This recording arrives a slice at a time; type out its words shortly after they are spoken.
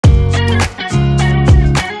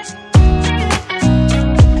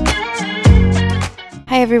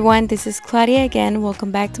Hi everyone, this is Claudia again.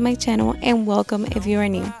 Welcome back to my channel and welcome if you are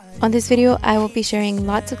new. On this video, I will be sharing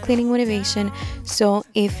lots of cleaning motivation. So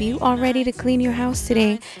if you are ready to clean your house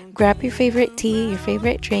today, grab your favorite tea, your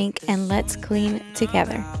favorite drink, and let's clean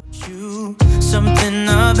together. Something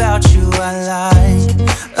about you I like.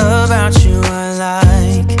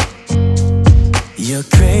 You're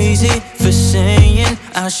crazy for saying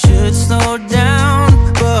I should slow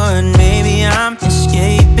down, but maybe I'm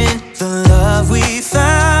escaping the love we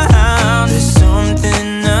found. There's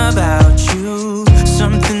something about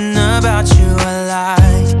you I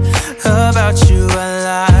like, about you I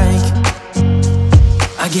like.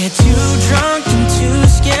 I get too drunk and too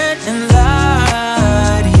scared and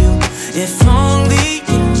lie to you. If only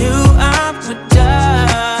you knew I would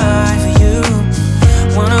die for you.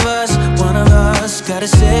 One of us gotta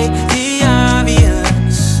say the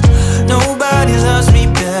obvious. Nobody loves me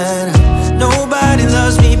better. Nobody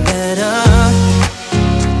loves me better.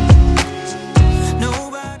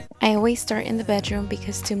 I always start in the bedroom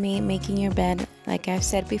because to me, making your bed, like I've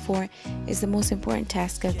said before, is the most important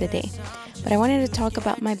task of the day. But I wanted to talk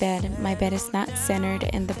about my bed. My bed is not centered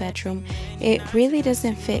in the bedroom. It really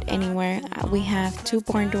doesn't fit anywhere. We have two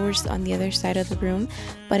barn doors on the other side of the room,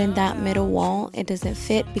 but in that middle wall, it doesn't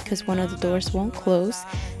fit because one of the doors won't close.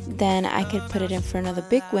 Then I could put it in front of the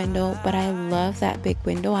big window, but I love that big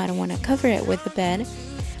window. I don't want to cover it with the bed.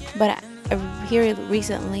 But here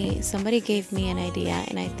recently somebody gave me an idea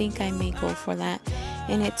and I think I may go for that,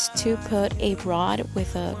 and it's to put a rod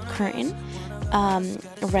with a curtain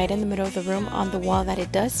right in the middle of the room on the wall that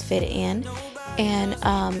it does fit in, and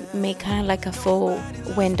make kind of like a full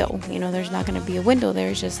window. You know, there's not going to be a window,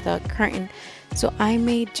 there's just a curtain. So I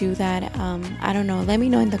may do that. I don't know, let me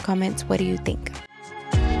know in the comments, what do you think?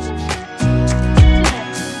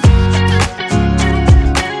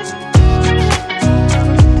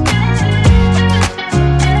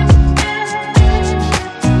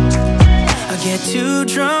 Too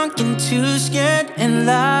drunk and too scared and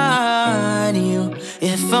lie to you.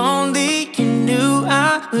 If only you knew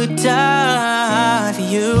I would die for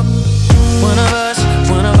you. One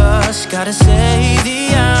of us gotta say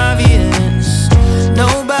the obvious.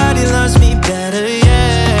 Nobody loves me better,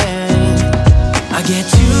 yeah. I get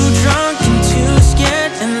too drunk and too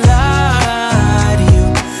scared and lie to you.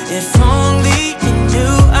 If only you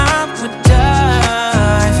knew I would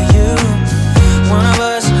die for you. One of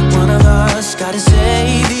us gotta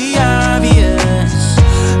say the obvious.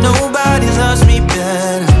 Nobody loves me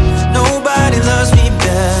better. Nobody loves me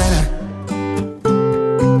better.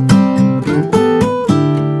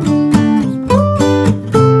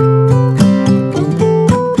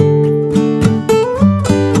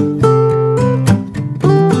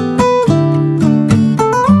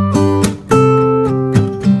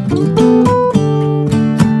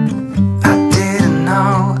 I didn't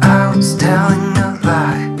know I was telling a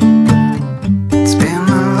lie.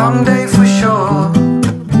 Long day for sure.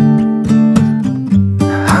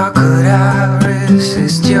 How could I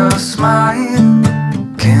resist your smile?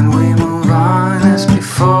 Can we move on as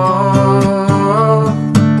before?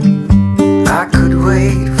 I could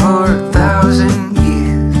wait for 1,000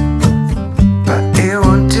 years, but it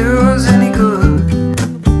won't do us any good.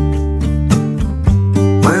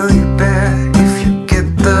 Will you bet if you get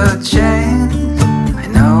the chance? I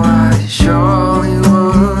know I surely would.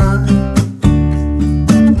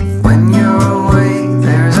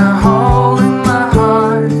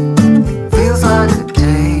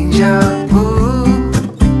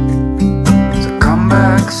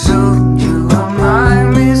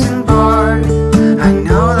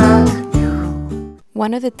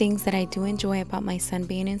 One of the things that I do enjoy about my son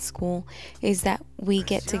being in school is that we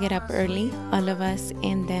get to get up early, all of us,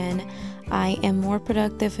 and then I am more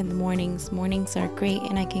productive in the mornings. Mornings are great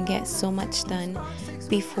and I can get so much done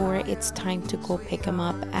before it's time to go pick him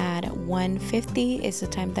up at 1:50 is the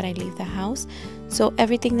time that I leave the house. So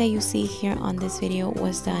everything that you see here on this video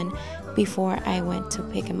was done before I went to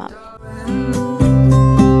pick him up.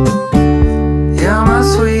 You're my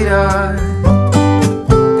sweetheart.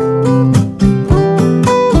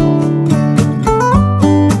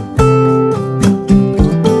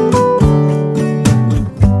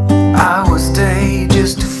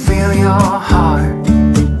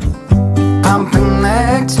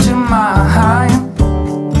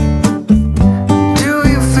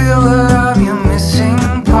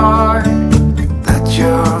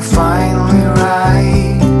 Finally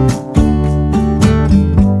right,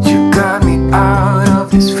 you got me out of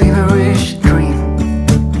this feverish dream.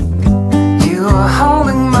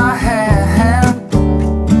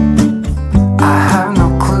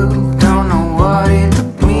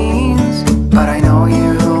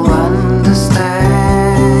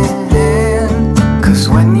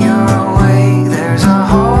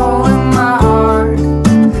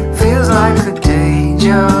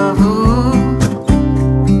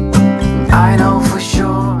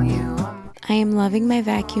 loving my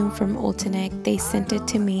vacuum from Ultinex. They sent it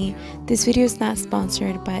to me. This video is not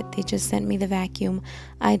sponsored, but they just sent me the vacuum.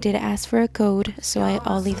 I did ask for a code, so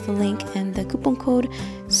I'll leave the link and the coupon code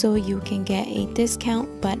so you can get a discount.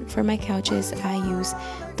 But for my couches, I use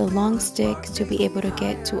the long stick to be able to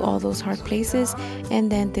get to all those hard places,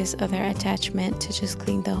 and then this other attachment to just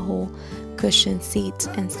clean the whole cushion, seats,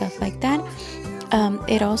 and stuff like that.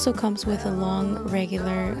 It also comes with a long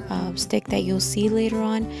regular stick that you'll see later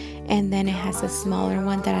on, and then it has a smaller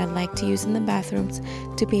one that I like to use in the bathrooms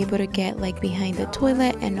to be able to get like behind the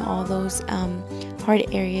toilet and all those hard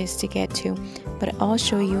areas to get to. But I'll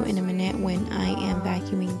show you in a minute when I am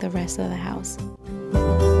vacuuming the rest of the house.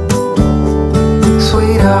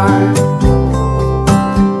 Sweetheart,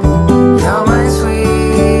 you're my sweetheart.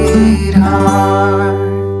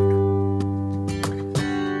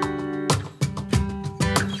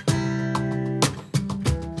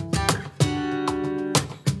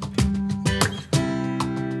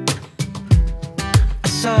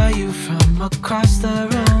 Saw you from across the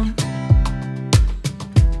room.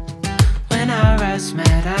 When our eyes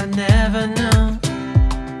met, I never knew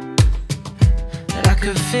that I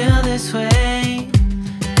could feel this way,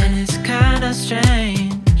 and it's kinda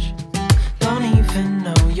strange. Don't even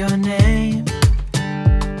know your name.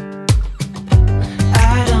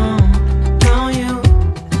 I don't know you,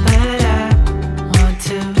 but I want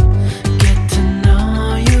to get to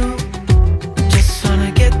know you. Just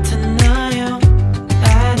wanna get to know you.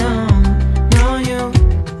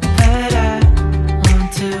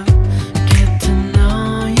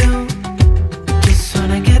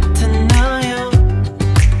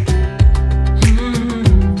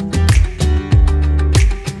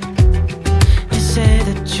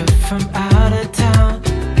 From out of town,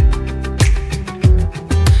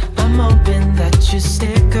 I'm hoping that you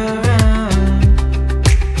stick around.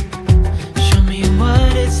 Show me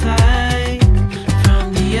what it's like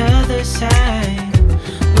from the other side.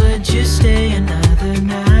 Would you stay another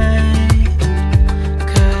night?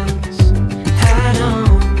 'Cause I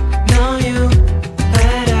don't know you,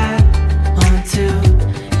 but I want to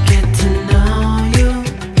get to know you.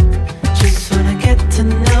 Just wanna get to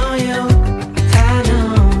know you.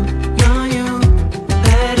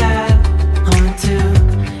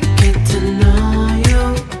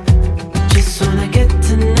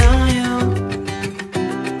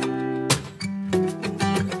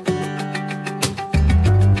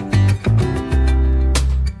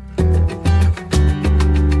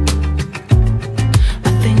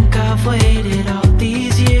 Waited all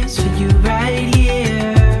these years for you right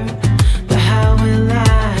here, but how will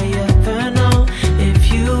I ever know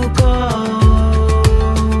if you go?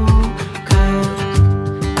 'Cause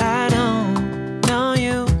I don't know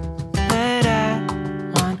you, but I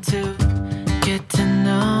want to get to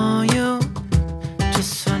know you.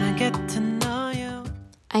 Just wanna get to know you.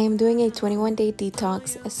 I am doing a 21-day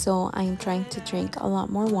detox, so I am trying to drink a lot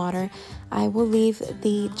more water. I will leave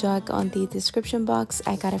the jug on the description box.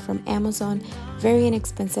 I got it from Amazon, very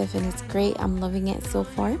inexpensive, and it's great. I'm loving it so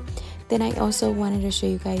far. Then I also wanted to show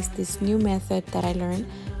you guys this new method that I learned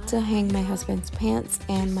to hang my husband's pants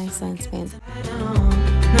and my son's pants. I don't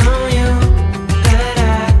know you, but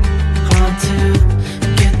I want to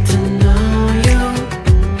get to know you.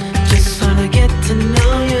 Just wanna get to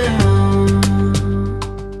know you.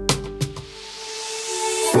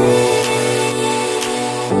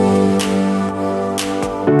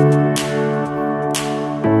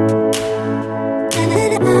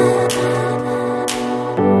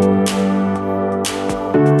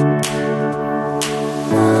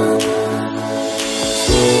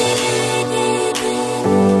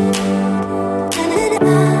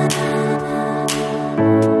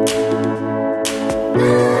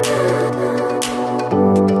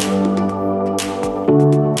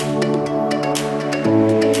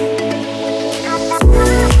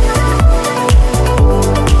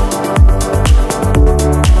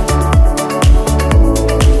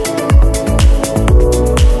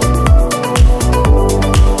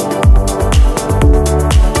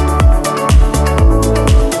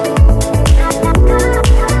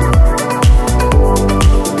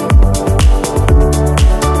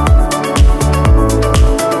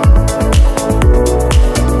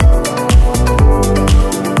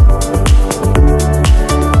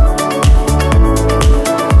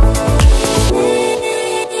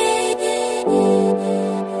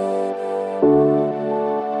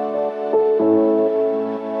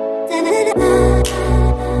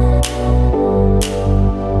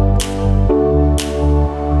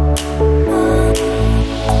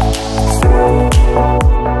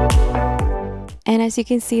 And as you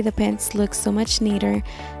can see, the pants look so much neater.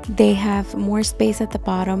 They have more space at the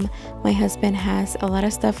bottom. My husband has a lot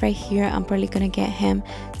of stuff right here. I'm probably gonna get him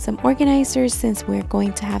some organizers. Since we're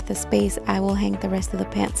going to have the space, I will hang the rest of the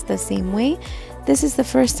pants the same way. This is the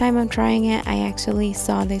first time I'm trying it. I actually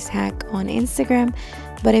saw this hack on Instagram,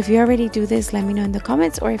 but if you already do this, let me know in the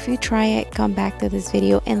comments, or if you try it, come back to this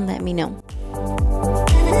video and let me know.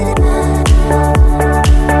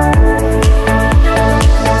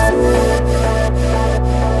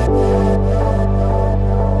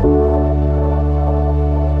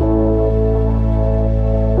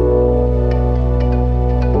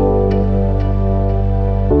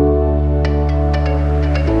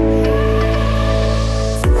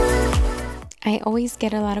 I always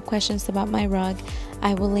get a lot of questions about my rug.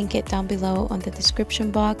 I will link it down below on the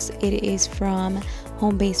description box. It is from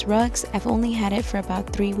Homebase Rugs. I've only had it for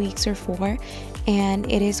about 3 weeks or 4, and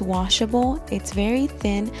it is washable. It's very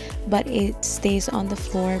thin, but it stays on the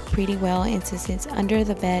floor pretty well, and since it's under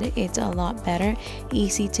the bed, it's a lot better,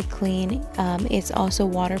 easy to clean. It's also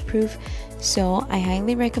waterproof, so I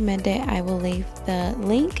highly recommend it. I will leave the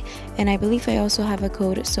link, and I believe I also have a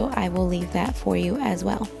code, so I will leave that for you as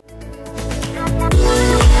well.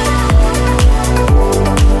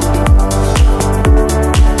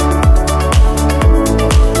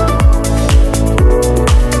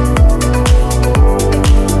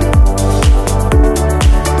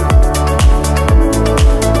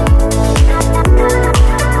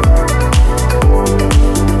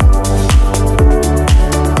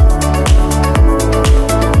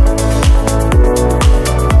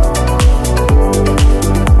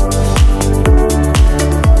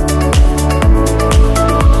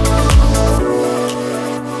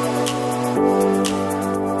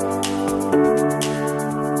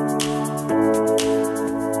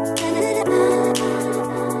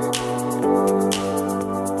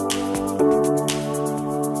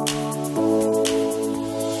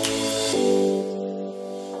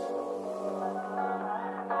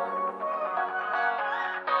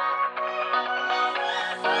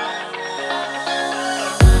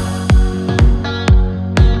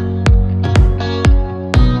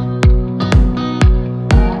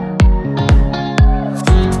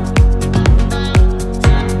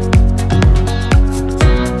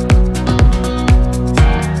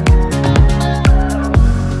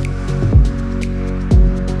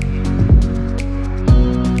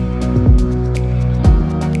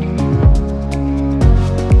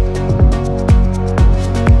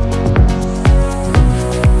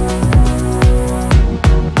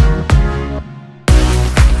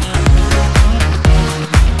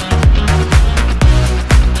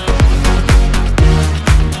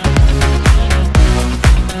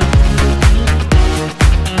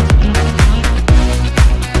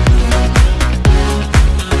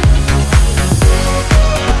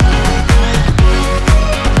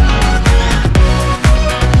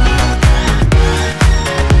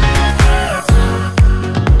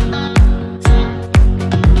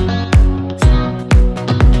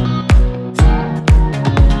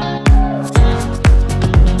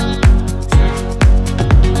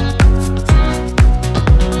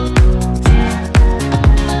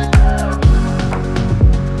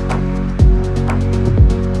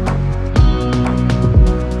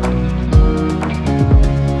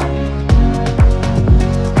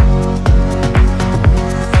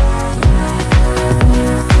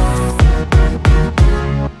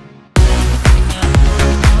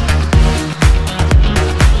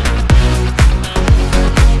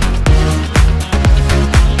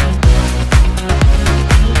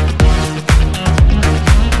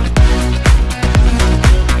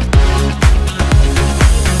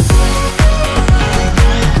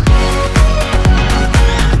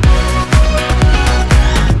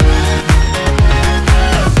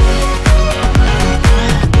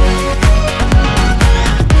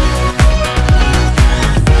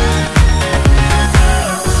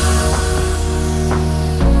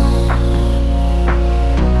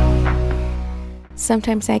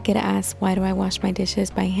 Sometimes I get asked, why do I wash my dishes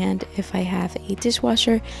by hand if I have a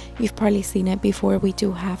dishwasher? You've probably seen it before. We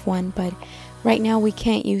do have one, but right now we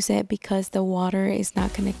can't use it because the water is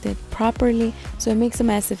not connected properly, so it makes a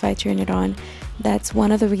mess if I turn it on. That's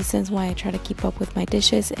one of the reasons why I try to keep up with my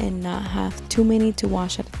dishes and not have too many to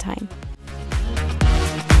wash at a time.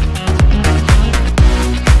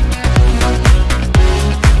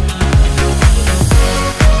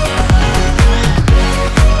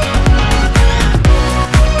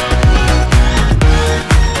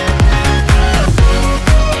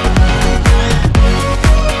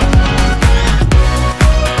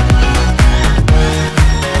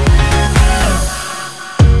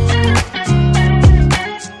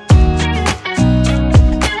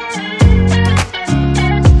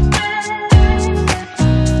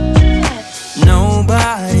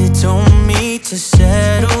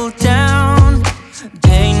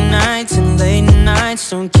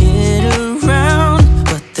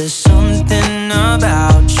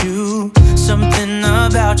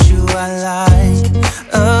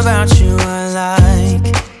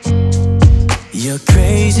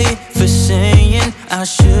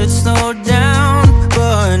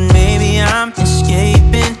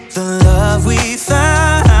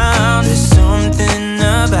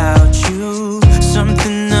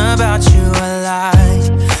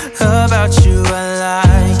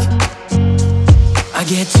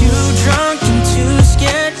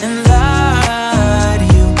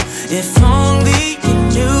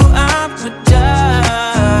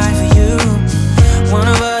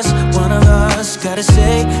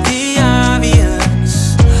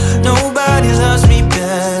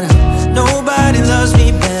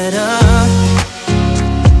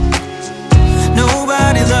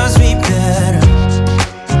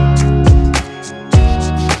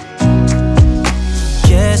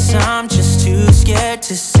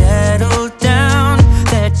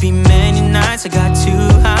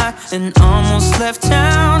 and almost left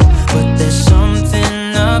town. But there's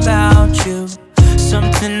something about you,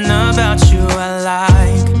 something about you I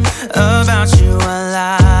like, about you I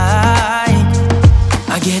like.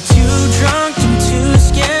 I get too drunk and too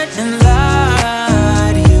scared and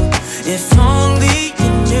lie to you. If only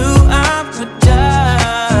you knew I would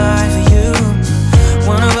die for you.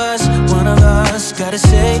 One of us gotta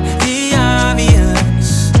say the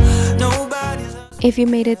obvious. Nobody loves. If you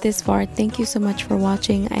made it this far, thank you so much for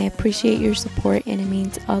watching. I appreciate your support and it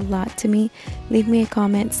means a lot to me. Leave me a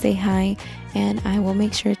comment, say hi, and I will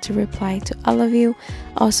make sure to reply to all of you.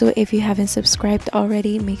 Also, if you haven't subscribed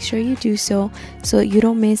already, make sure you do so you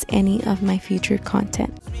don't miss any of my future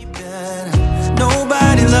content.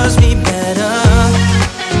 Nobody loves me better.